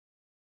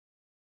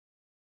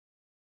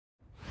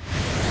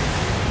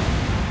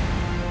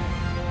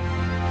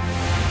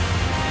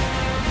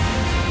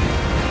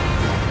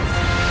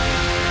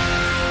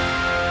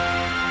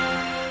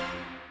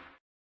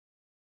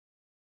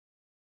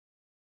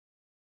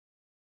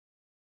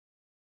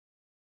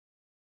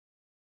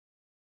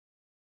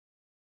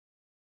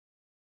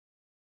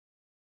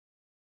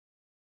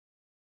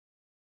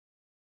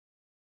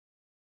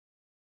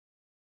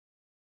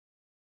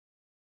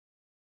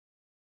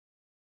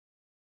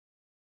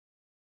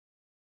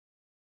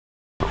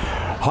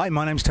Hi,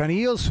 my name's Tony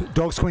Eels,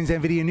 Dogs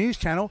Queensland Video News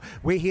Channel.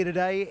 We're here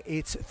today.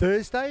 It's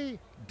Thursday,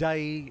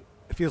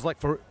 it feels like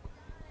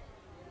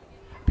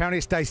apparently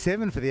it's day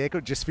 7 for the EKKA.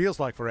 It just feels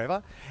like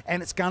forever.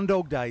 And it's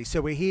Gundog Day.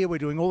 So we're here, we're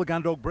doing all the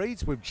Gundog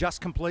breeds. We've just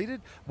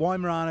completed.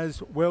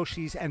 Weimaraners,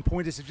 Welshies and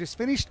Pointers have just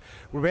finished.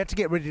 We're about to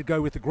get ready to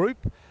go with the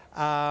group.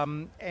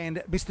 And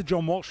Mr.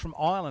 John Walsh from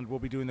Ireland will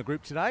be doing the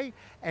group today.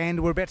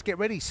 And we're about to get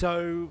ready.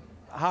 So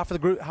half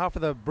of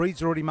the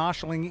breeds are already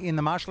marshalling in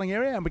the marshalling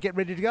area, and we get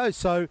ready to go.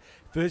 So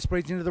first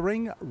breeds into the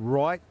ring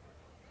right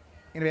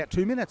in about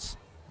 2 minutes.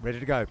 Ready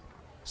to go.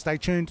 Stay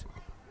tuned.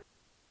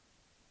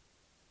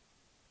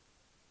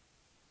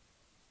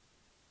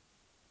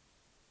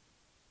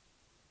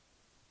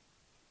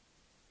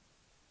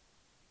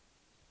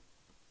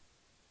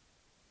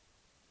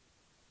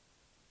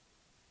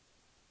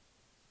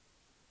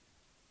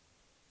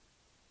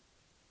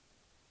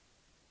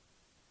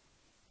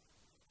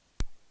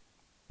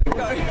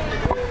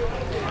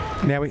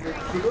 Now we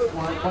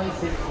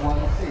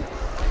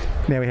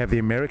have the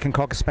American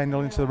Cocker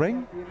Spaniel into the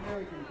ring.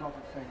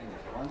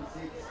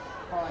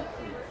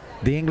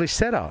 The English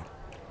Setter.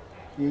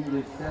 The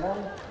English Setter,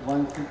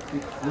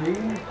 1663.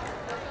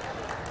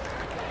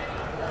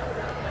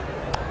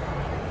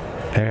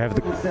 Now we have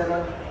the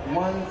Setter,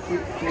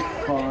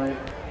 1665.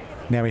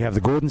 Now we have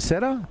the Gordon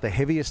Setter, the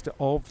heaviest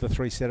of the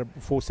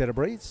four setter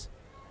breeds.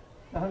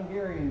 The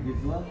Hungarian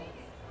Vizsla,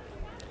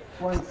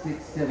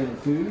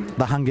 1672.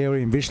 The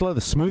Hungarian Vizsla, the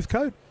smooth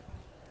coat,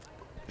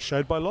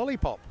 showed by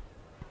Lollipop.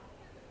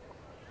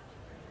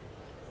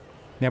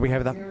 Now we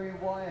have the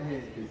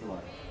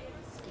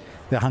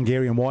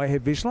Hungarian Wirehead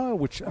Vizsla,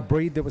 which a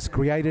breed that was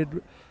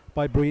created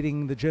by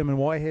breeding the German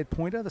Wirehead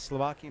Pointer, the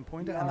Slovakian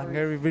Pointer, and the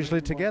Hungarian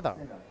Vizsla together.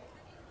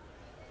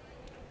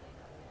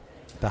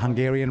 The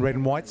Hungarian Red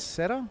and White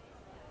Setter,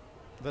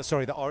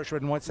 the Irish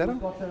Red and White Setter.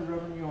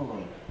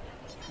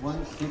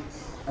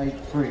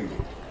 1683.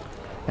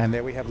 And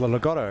there we have the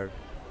Lagotto.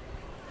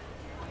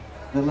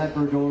 The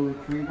Labrador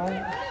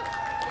Retriever,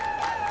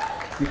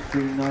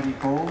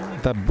 1694.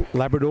 The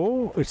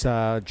Labrador, it's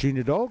a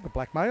junior dog, a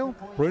black male,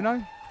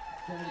 Bruno.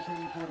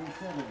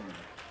 1747.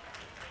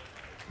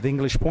 The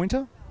English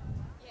Pointer.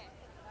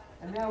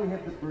 And now we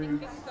have the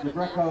breeds, the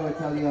Bracco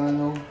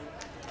Italiano.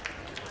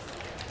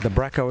 The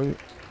Bracco.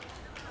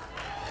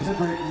 The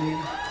Brittany.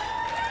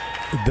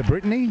 The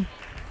Brittany.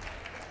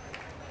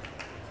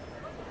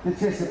 The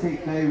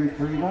Chesapeake Bay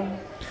Retriever.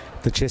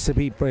 The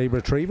Chesapeake Bay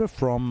Retriever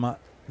from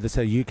this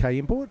a UK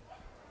import.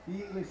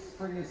 The English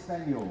Springer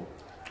Spaniel.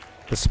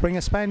 The Springer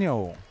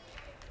Spaniel.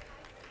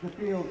 The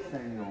Field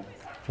Spaniel.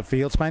 The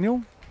Field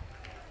Spaniel.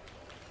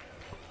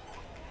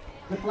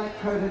 The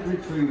Black-Coated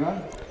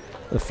Retriever.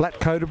 The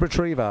Flat-Coated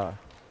Retriever.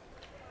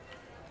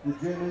 The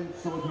German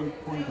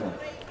Short-Haired Pointer.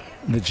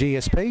 The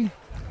GSP.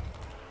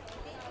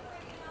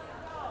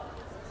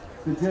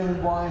 The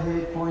German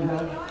Wire-Haired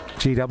Pointer.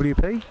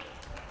 GWP.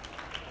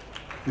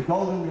 The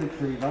Golden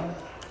Retriever.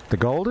 The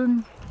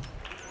Golden.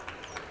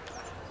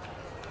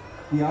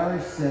 The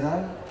Irish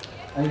Setter,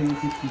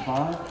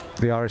 1865.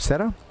 The Irish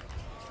Setter.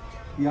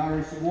 The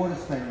Irish Water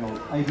Spaniel,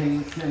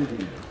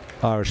 1870.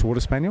 Irish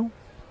Water Spaniel.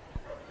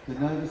 The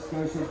Nova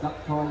Scotia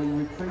Duck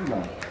Tolling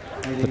Retriever,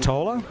 The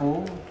Toller.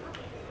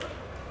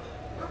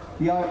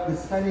 The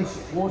Spanish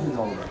Water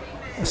Dog.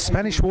 The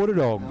Spanish Water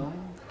Dog.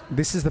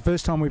 This is the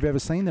first time we've ever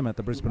seen them at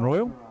the Brisbane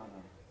Royal.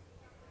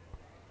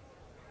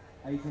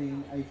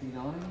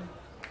 1889.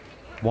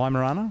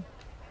 Weimarana.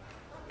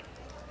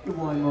 The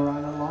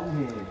Weimarana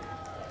Longhair,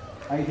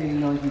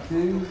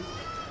 1892.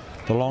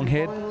 The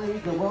Longhead. Finally,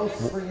 the Welsh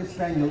Springer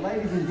Spaniel.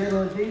 Ladies and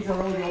gentlemen, these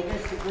are all your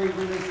best breed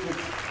winners for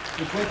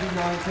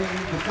 2019,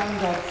 the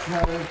Gundogs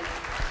Show.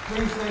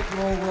 Please make them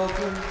all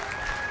welcome.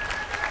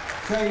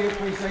 Show your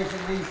appreciation.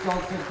 These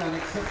dogs have done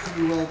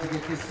exceptionally well to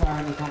get this far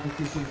in the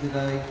competition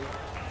today.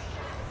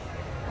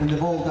 And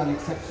they've all done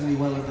exceptionally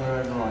well in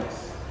their own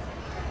rights.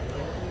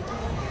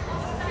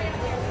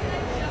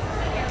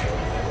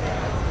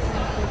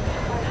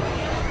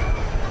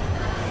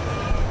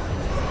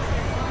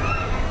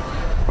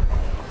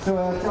 So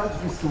our judge,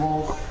 Mr.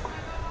 Walsh,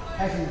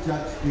 hasn't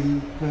judged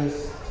the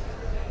first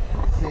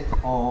set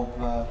of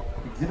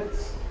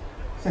exhibits,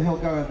 so he'll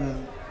go over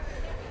them,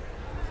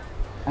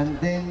 and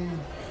then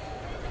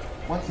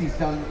once he's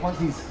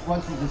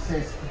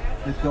assessed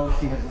the dogs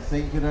he hasn't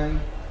seen today,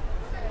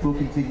 we'll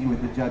continue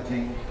with the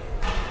judging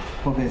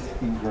for best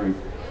in group.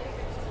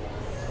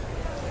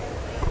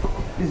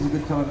 This is a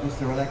good time just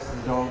to relax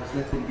the dogs,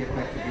 let them get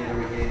back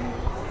together again.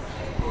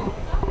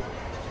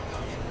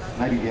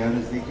 Maybe the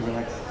owners need to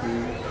relax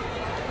too.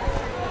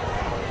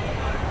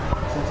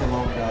 Such a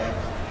long day.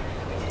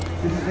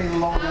 This has been a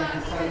long day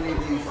for so many of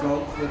these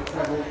dogs.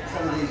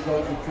 Some of these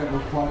dogs have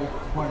travelled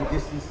quite a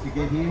distance to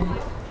get here.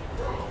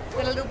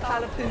 Got a little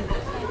pile of poo.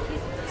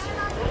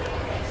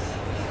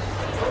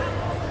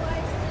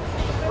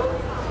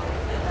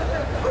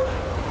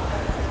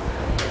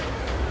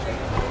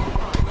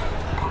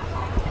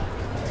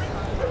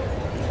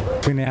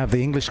 We now have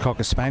the English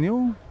Cocker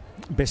Spaniel,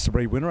 best of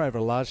breed winner over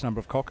a large number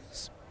of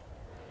cockers.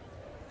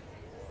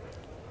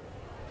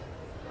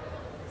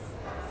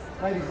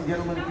 ladies and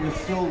gentlemen, if you're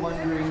still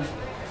wondering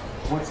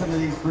what some of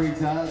these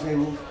breeds are, they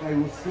will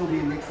still be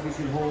in the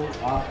exhibition hall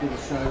after the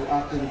show,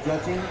 after the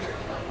judging.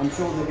 I'm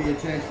sure there'll be a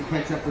chance to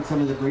catch up with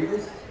some of the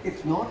breeders.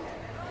 If not,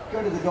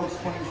 go to the Dogs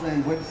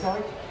Queensland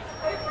website.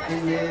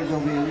 In there,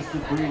 there'll be a list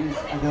of breeders,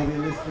 and there'll be a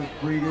list of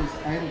breeders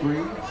and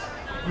breeds.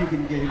 You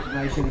can get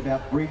information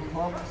about breed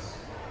clubs.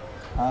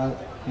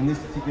 In this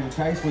particular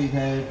case, we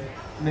have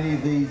many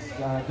of these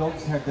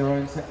dogs have their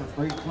own separate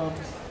breed clubs.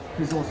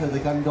 There's also the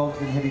Gundogs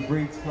and Heavy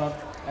Breeds Club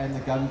and the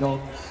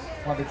Gundogs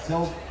Club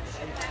itself.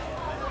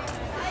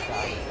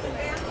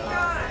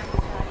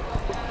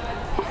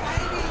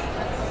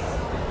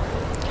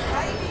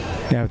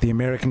 Now the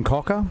American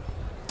Cocker,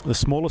 the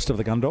smallest of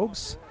the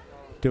Gundogs,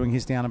 doing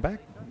his down and back.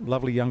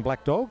 Lovely young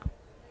black dog.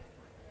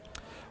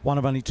 One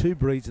of only 2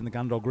 breeds in the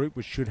Gundog group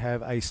which should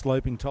have a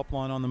sloping top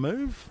line on the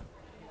move.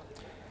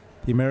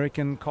 The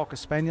American Cocker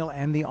Spaniel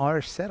and the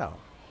Irish Setter.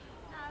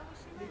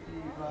 If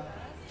you've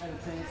had a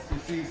chance to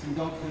see some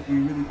dogs that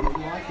you really did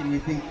like and you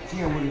think,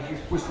 gee, I would have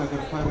just wished I got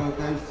a photo of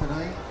those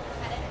today,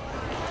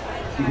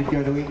 you could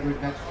go to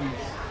Ingrid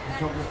Matchby's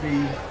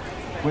photography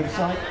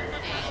website.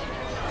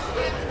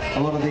 A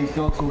lot of these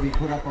dogs will be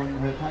put up on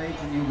her page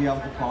and you'll be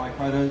able to buy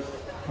photos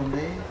from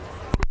there.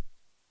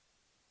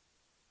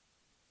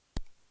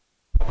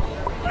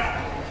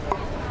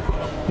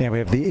 Now we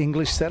have the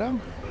English Setter,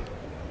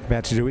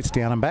 about to do its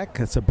down and back.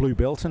 It's a blue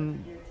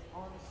Belton.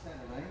 On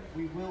Saturday,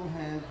 we will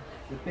have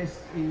the best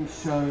in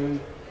show,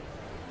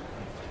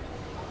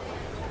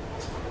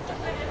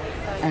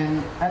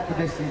 and at the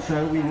best in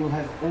show, we will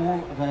have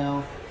all of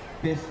our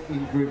best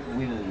in group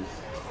winners.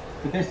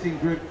 The best in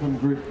group from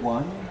Group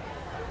 1,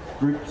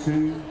 Group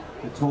 2,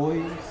 the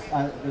toys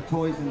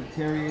and the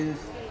terriers.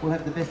 We'll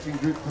have the best in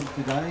group from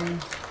today.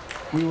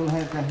 We will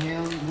have the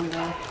hound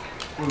winner.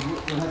 We'll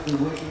have the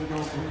working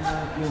dog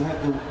winner, we'll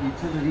have the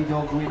utility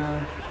dog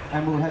winner,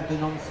 and we'll have the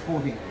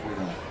non-sporting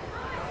winner,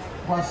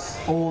 plus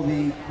all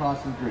the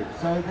class and groups.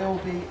 So there will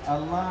be a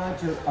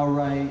large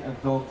array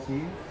of dogs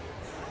here.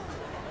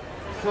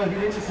 So if you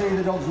didn't see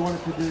the dogs you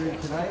wanted to do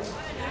today,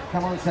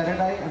 come on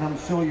Saturday and I'm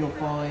sure you'll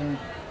find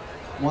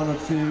 1 or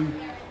 2.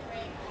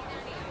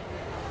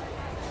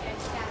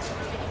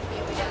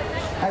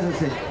 As I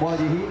said, while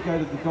you're here, go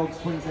to the Dogs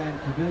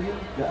Queensland Pavilion.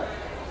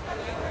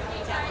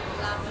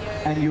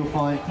 And you'll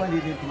find plenty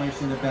of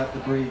information about the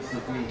breeds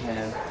that we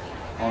have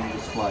on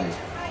display.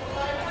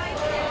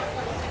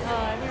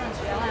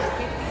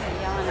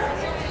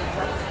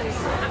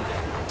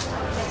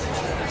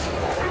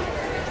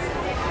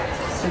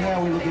 So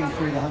now we're looking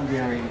through the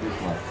Hungarian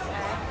display.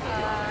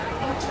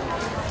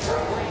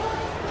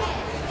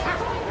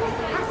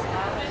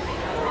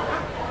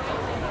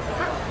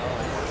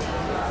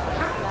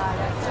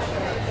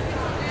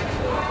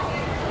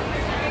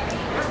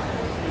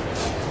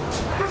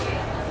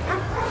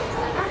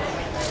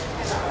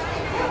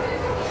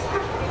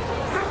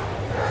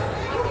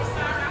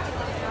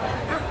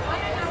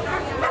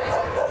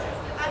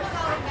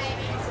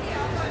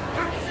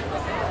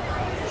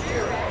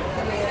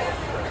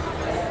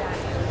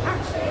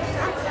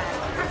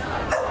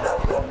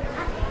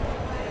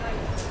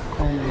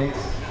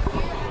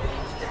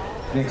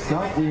 Next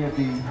up, we have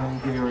the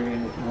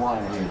Hungarian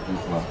wirehead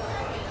Whistler.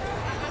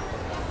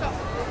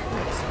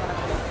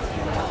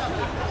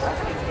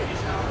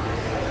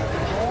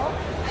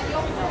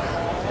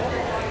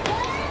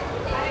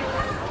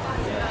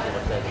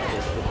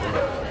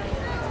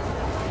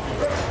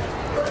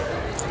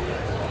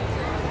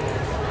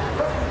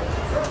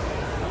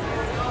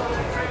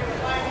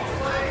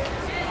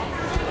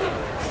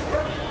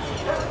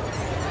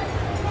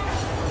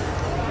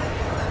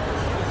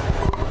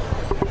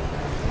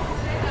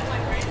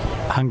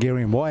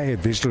 Hungarian Wirehead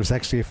Vizsla is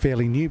actually a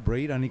fairly new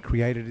breed, only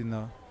created in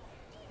the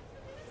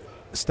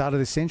start of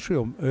this century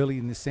or early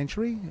in this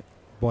century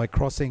by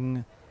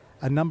crossing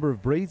a number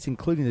of breeds,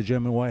 including the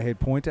German Wirehead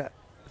Pointer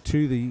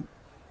to the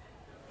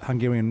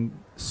Hungarian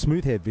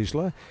Smoothhead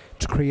Vizsla,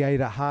 to create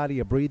a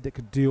hardier breed that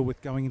could deal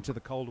with going into the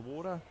colder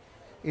water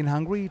in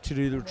Hungary to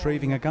do the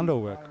retrieving of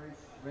Gundog work.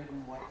 Red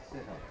and white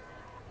setup.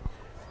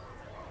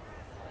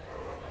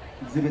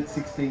 Exhibit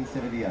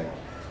 1678.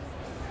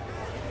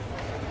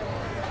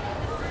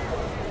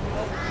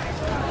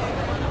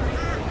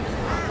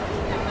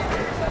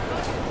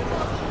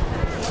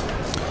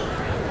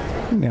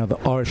 Now the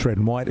Irish Red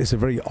and White is a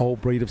very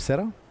old breed of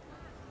setter.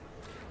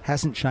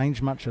 Hasn't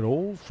changed much at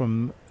all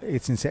from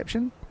its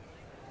inception.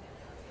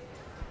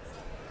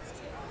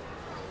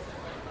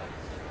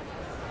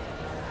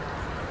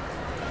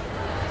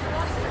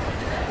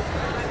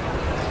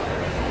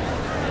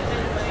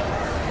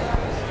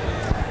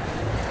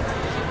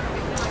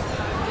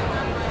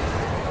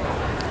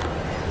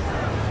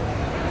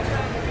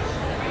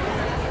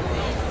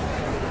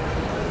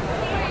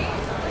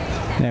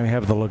 Now we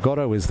have the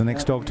Lagotto is the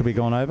next dog to be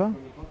gone over.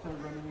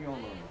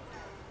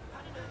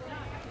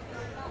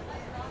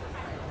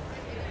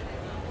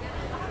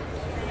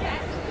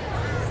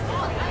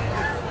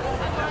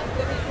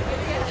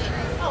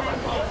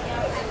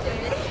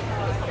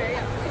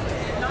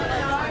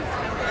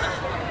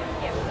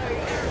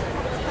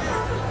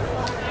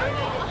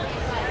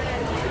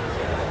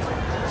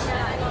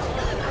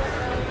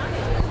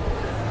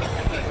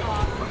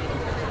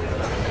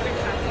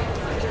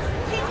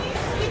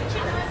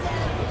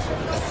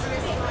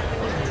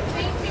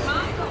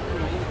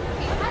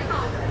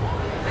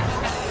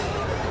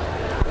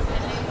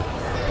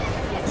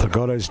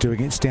 Gundogs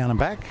doing its down and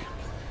back.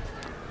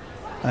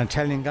 An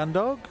Italian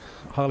Gundog,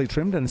 highly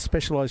trimmed, and a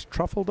specialised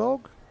truffle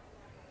dog.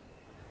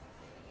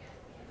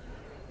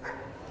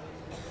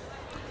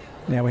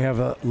 Now we have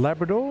a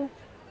Labrador,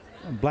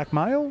 a black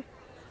male.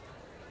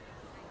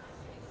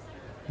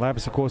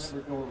 Labs, of course.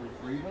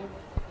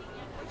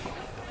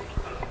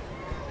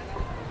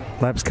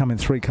 Labs come in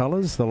 3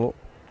 colours: the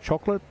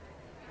chocolate,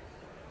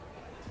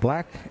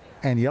 black,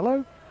 and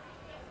yellow.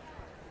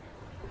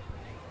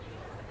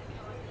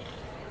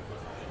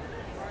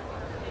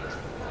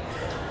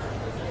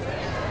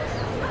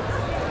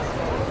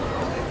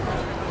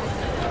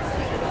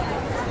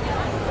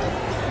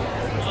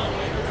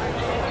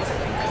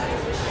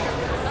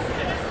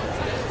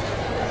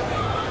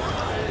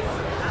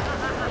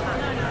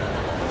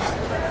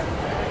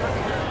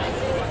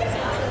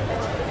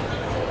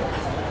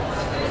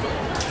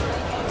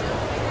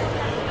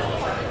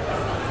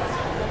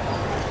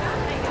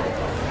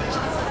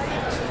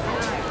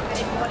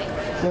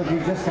 So if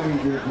you're just coming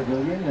to the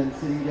pavilion and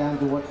sitting down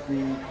to watch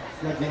the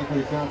judging for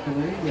this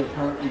afternoon, you're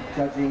currently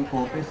judging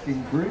for best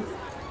in group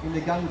in the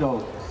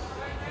Gundogs.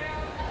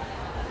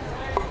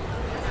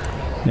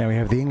 Now we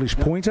have the English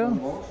Pointer.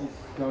 Walsh is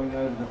going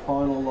over the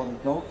final lot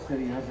of dogs that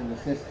he hasn't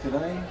assessed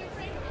today.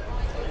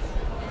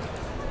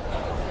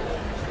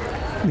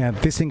 Now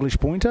this English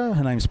Pointer,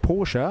 her name's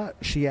Portia.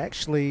 She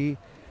actually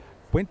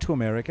went to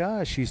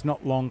America. She's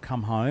not long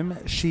come home.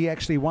 She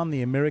actually won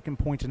the American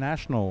Pointer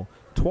National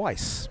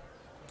twice.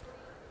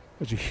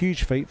 It was a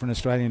huge feat for an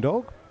Australian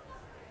dog.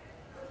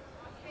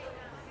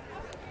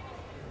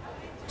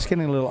 It's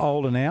getting a little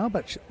older now,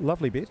 but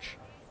lovely bitch.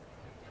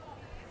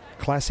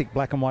 Classic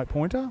black and white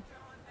pointer.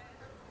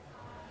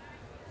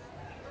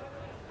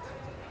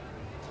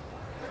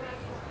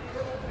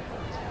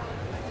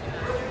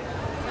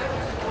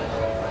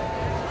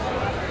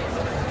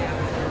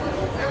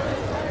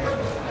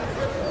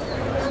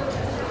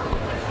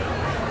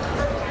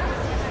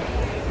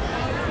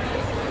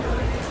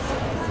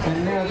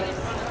 And now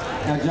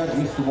our judge,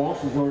 Mr. Walsh,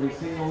 has already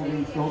seen all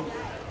these dogs.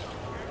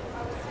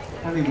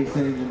 And he'll be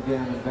setting them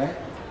down and back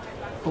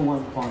for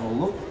one final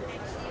look.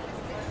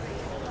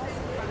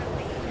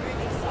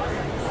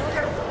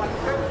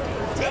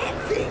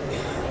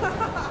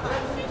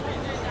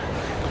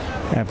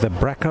 Have the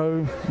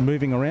Bracco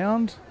moving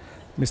around.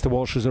 Mr.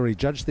 Walsh has already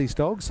judged these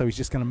dogs, so he's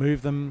just going to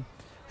move them,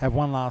 have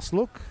one last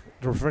look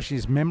to refresh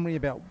his memory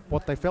about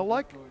what they felt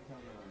like.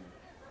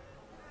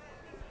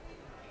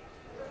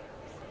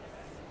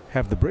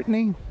 Have the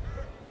Brittany.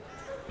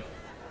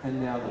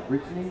 And now the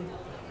Brittany.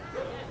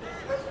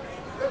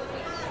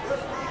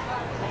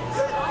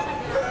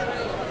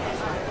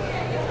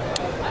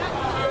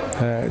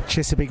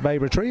 Chesapeake Bay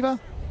Retriever.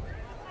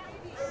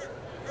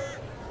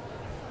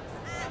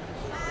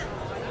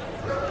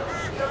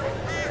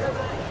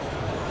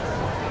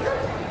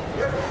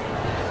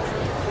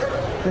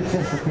 The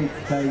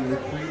Chesapeake Bay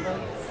Retriever.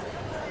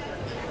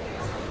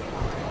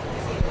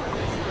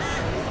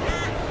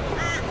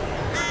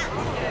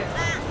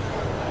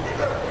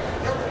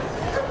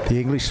 The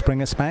English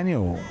Springer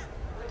Spaniel.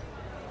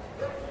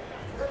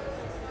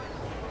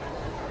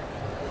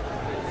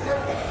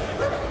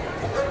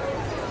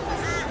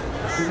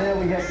 So now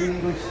we have the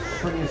English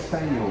Springer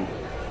Spaniel.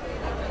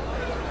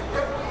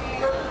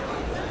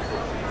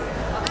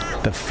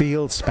 The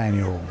Field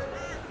Spaniel.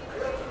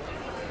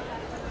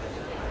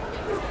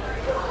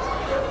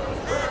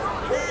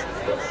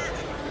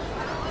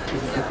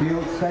 This is the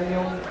Field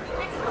Spaniel.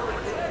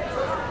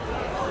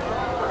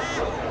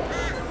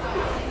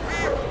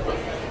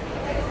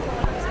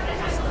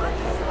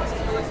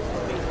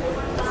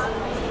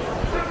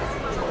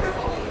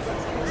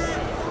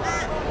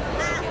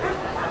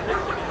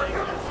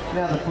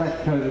 Now the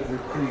flat-coated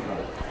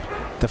retriever.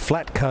 The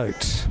flat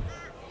coat.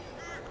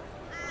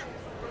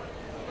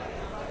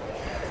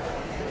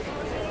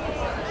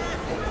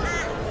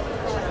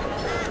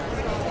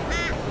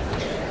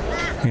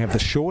 We have the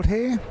short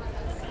hair.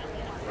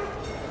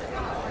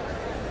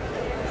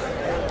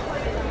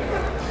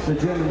 The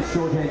German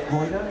short-haired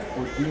pointer,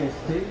 or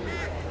GST.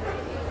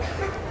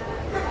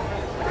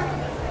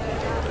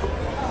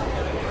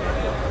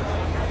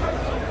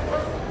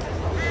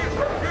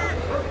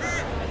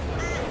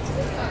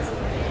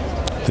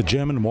 The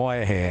German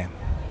wire hair.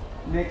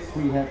 Next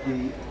we have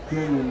the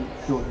German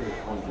short-haired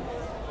pointer.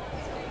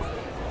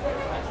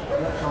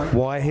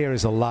 Wire hair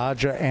is a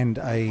larger and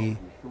a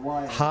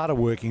harder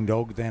working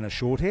dog than a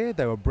short hair.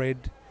 They were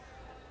bred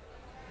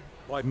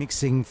by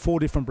mixing 4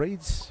 different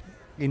breeds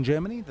in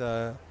Germany.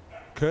 The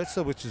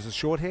Kurzer, which is a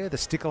short hair, the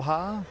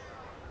Stickelhaar,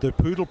 the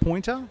Poodle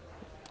Pointer,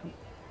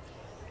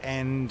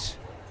 and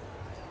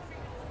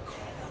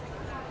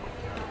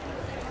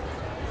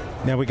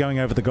now we're going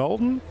over the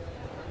Golden.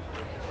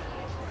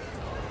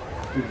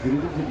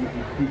 Exhibitors, if you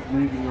can keep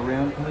moving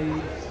around,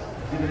 please.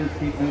 Exhibitors,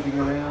 keep moving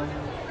around.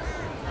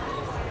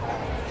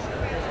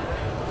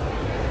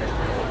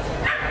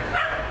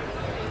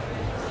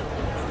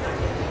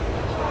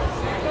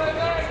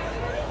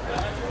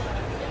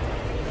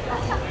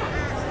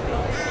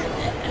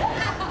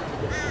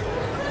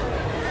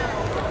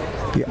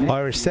 The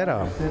Irish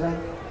Setter.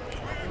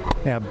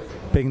 Now,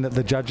 being that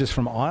the judge is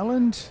from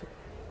Ireland,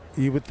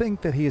 you would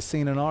think that he has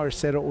seen an Irish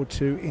setter or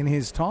two in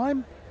his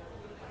time.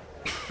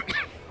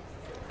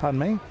 Pardon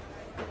me.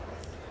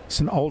 It's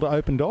an older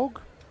open dog.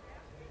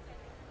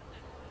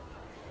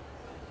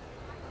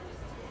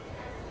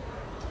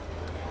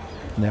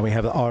 Now we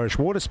have the Irish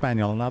Water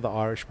Spaniel, another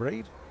Irish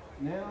breed.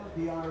 Now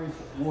the Irish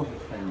Water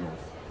Spaniel.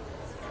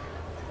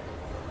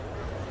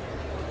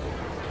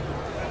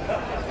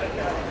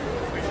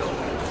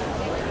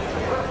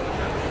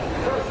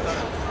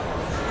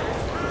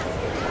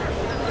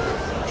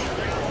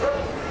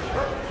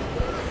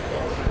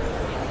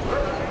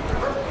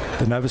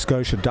 The Nova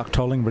Scotia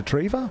Duck-Tolling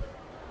Retriever,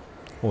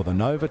 or the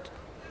Nova,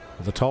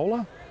 or the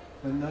Toller.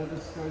 The Nova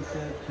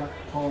Scotia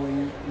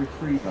Duck-Tolling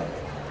Retriever.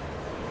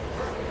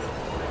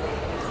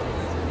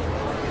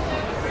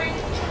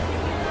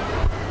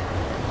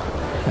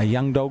 A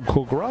young dog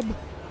called Grub.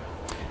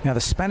 Now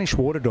the Spanish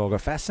Water Dog, a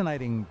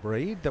fascinating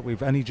breed that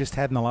we've only just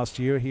had in the last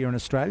year here in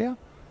Australia.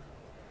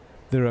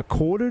 They're a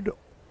corded,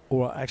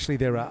 or actually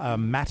they're a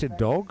matted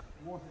dog.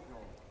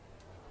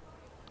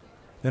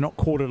 They're not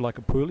corded like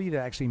a Puli,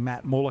 they're actually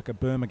more like a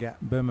Burma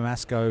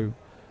Masco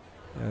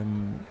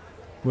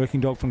working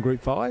dog from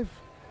Group 5.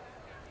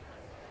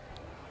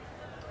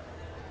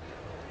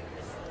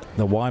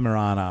 The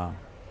Weimaraner.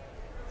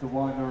 The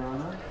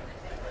Weimaraner.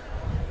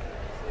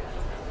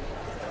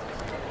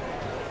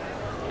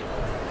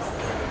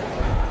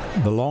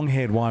 The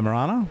long-haired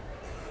Weimaraner.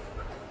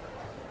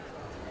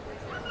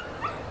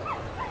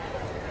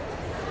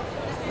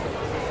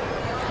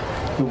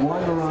 The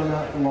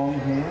Weimaraner long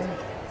hair.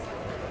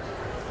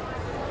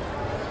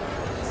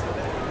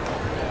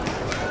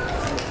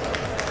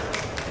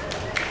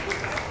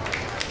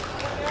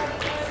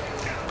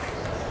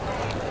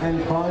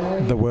 And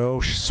finally, the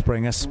Welsh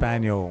Springer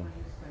Spaniel.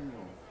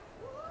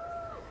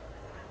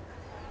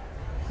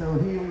 So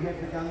here we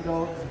have the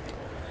Gundogs.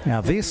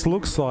 Now this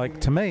looks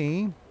like, to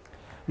me,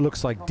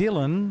 looks like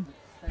Dylan,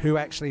 who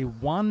actually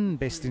won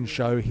Best in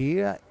Show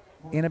here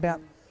in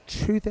about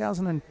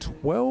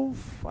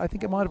 2012, I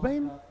think it might have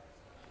been.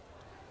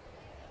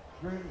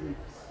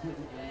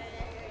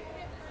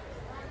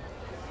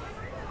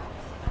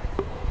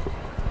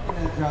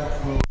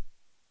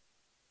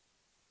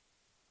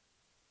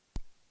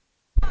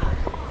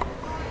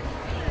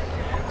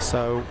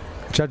 So,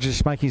 judge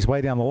is making his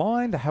way down the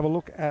line to have a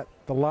look at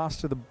the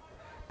last of the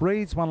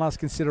breeds. One last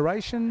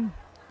consideration.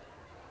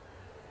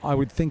 I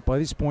would think by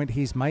this point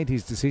he's made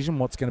his decision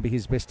what's going to be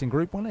his best in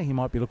group winner. He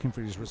might be looking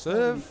for his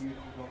reserve. It's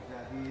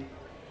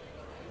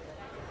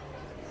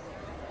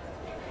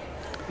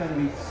going to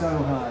be so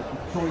hard.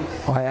 The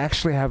choice. I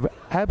actually have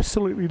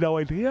absolutely no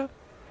idea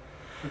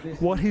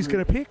what he's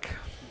going to pick.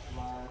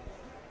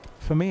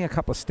 For me, a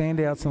couple of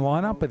standouts in the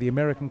lineup are the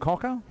American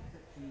Cocker,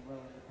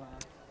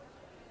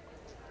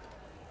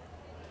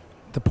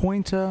 the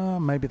Pointer,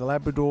 maybe the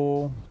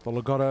Labrador, the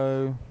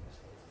Legato,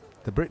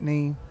 the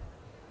Brittany,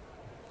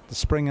 the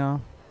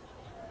Springer,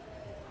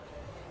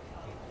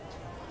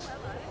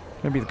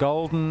 maybe the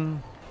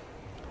Golden,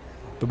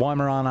 the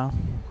Weimaraner.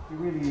 He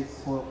really is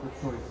spoilt for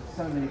choice. There's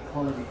so many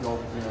quality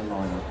dogs in a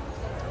lineup.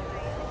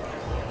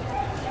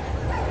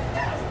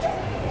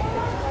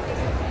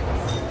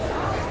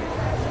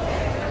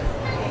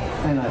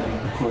 And I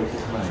think the choice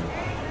is made.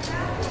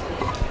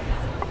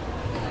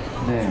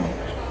 Now.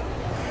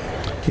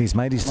 He's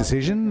made his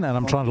decision, and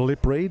I'm trying to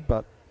lip read,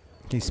 but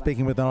he's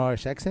speaking with an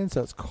Irish accent,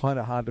 so it's kind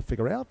of hard to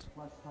figure out.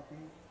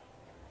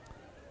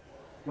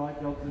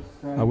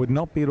 I would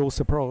not be at all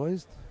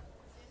surprised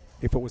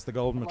if it was the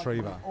Golden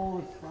Retriever. All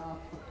the staff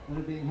that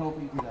have been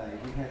helping today.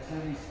 We've had so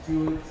many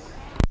stewards.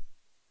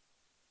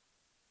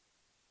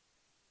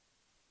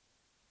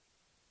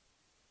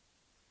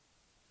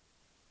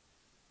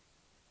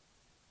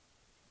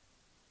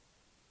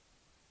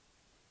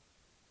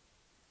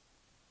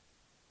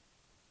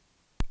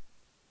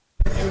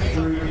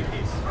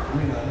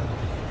 Winner.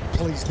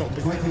 Please not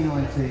be.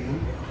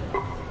 2019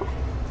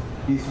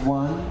 is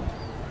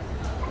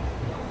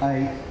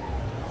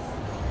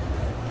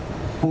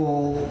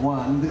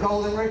 1-8-4-1. The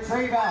Golden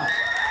Retriever.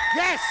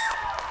 Yes!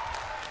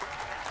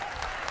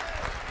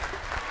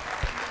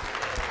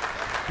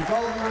 The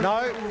Golden Retriever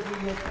No. will be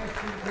your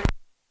best in group.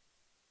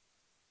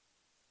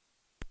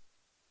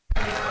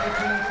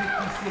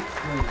 1856,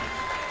 please.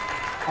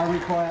 I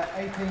require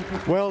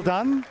 1856. Well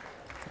done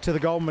to the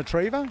Golden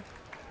Retriever.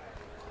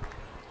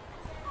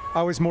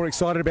 I was more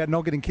excited about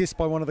not getting kissed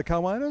by one of the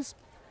co-owners,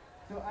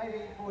 So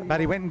 1841. but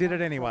he went and did it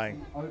anyway.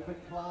 Open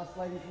class,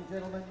 ladies and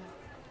gentlemen.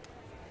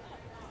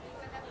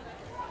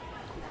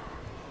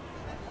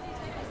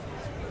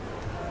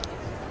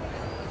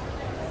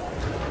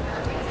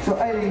 So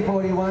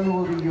 1841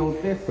 will be your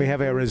best. We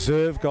have our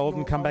reserve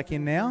Golden come back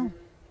in now.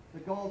 The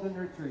Golden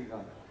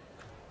Retriever.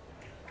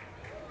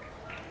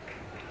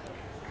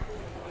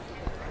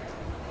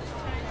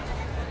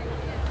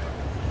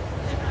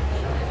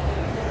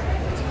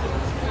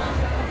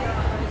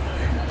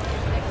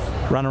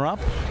 Runner up.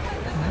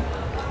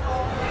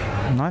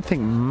 And I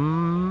think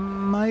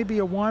maybe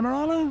a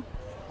Weimaraner.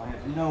 I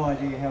have no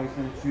idea how he's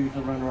going to choose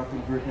a runner-up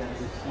in group out of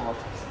this slot.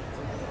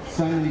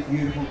 So many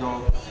beautiful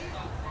dogs,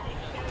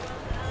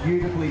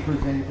 beautifully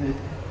presented.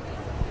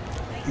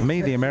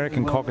 Me, the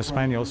American Well Cocker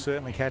Spaniel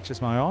certainly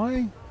catches my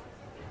eye.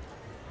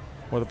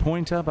 Or the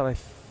pointer, but I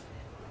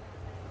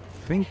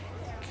think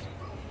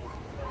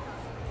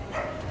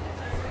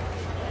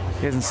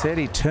he hasn't said.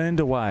 He turned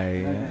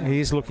away. He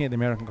is looking at the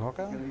American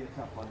Cocker. It's going to be a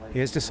tough one, ladies. He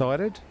has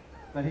decided.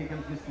 But here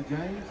comes Mr.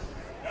 James.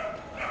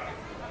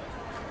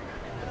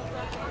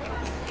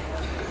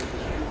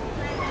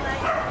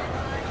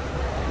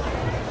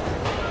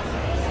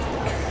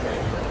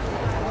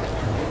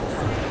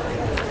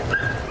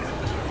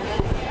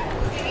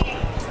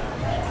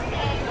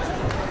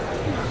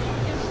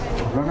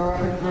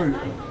 Runner-up in group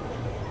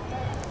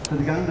for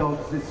the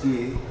Gundogs this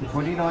year,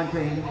 for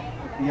 2019,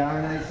 at the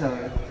RNA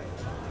show,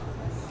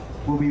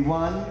 will be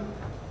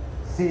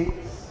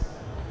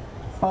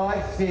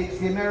 1-6-5-6,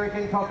 the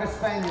American Cocker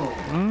Spaniel.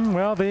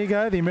 Well, there you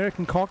go. The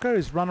American Cocker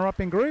is runner-up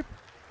in group.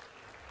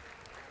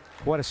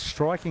 Quite a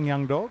striking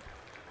young dog.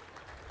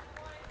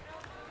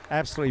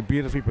 Absolutely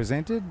beautifully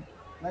presented.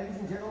 Ladies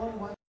and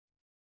gentlemen,